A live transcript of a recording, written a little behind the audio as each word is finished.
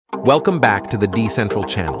Welcome back to the Decentral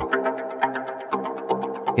channel.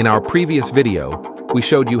 In our previous video, we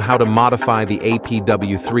showed you how to modify the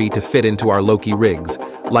APW3 to fit into our Loki rigs,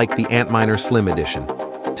 like the Antminer Slim Edition.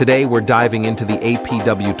 Today we're diving into the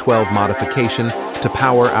APW12 modification to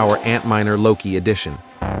power our Antminer Loki Edition.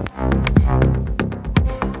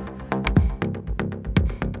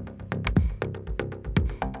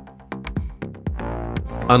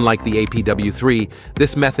 Unlike the APW3,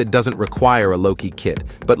 this method doesn't require a Loki Kit,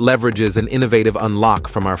 but leverages an innovative unlock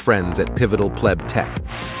from our friends at Pivotal Pleb Tech.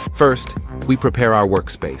 First, we prepare our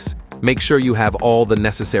workspace. Make sure you have all the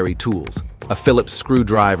necessary tools: a Phillips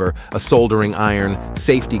screwdriver, a soldering iron,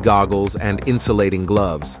 safety goggles, and insulating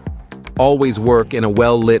gloves. Always work in a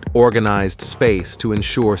well-lit, organized space to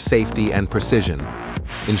ensure safety and precision.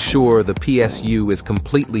 Ensure the PSU is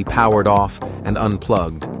completely powered off and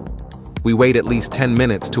unplugged. We wait at least 10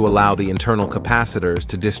 minutes to allow the internal capacitors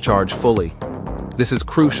to discharge fully. This is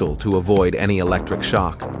crucial to avoid any electric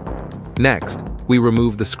shock. Next, we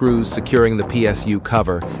remove the screws securing the PSU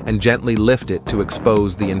cover and gently lift it to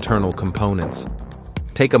expose the internal components.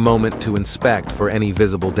 Take a moment to inspect for any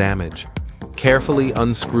visible damage. Carefully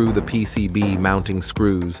unscrew the PCB mounting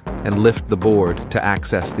screws and lift the board to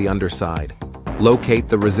access the underside. Locate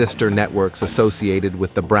the resistor networks associated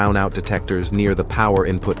with the brownout detectors near the power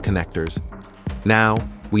input connectors. Now,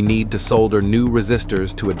 we need to solder new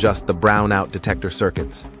resistors to adjust the brownout detector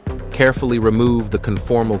circuits. Carefully remove the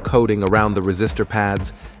conformal coating around the resistor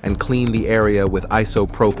pads and clean the area with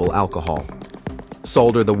isopropyl alcohol.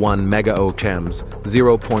 Solder the 1 megaohms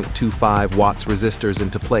 0.25 watts resistors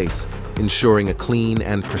into place, ensuring a clean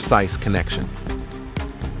and precise connection.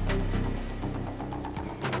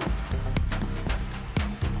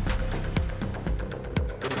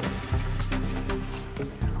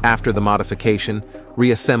 After the modification,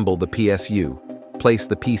 reassemble the PSU. Place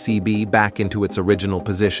the PCB back into its original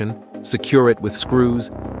position, secure it with screws,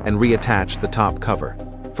 and reattach the top cover.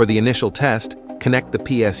 For the initial test, connect the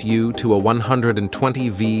PSU to a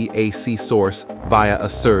 120V AC source via a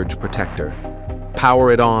surge protector.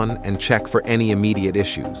 Power it on and check for any immediate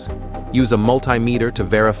issues. Use a multimeter to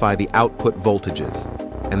verify the output voltages.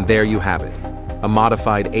 And there you have it, a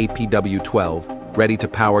modified APW12 ready to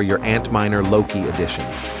power your Antminer Loki Edition.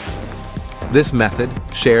 This method,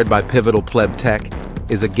 shared by Pivotal Pleb Tech,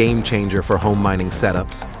 is a game changer for home mining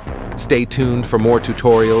setups. Stay tuned for more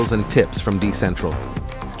tutorials and tips from Decentral.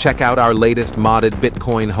 Check out our latest modded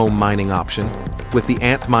Bitcoin home mining option with the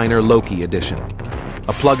Antminer Loki Edition,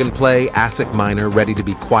 a plug-and-play ASIC miner ready to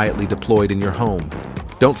be quietly deployed in your home.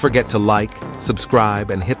 Don't forget to like,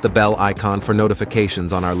 subscribe, and hit the bell icon for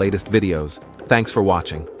notifications on our latest videos. Thanks for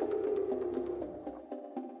watching.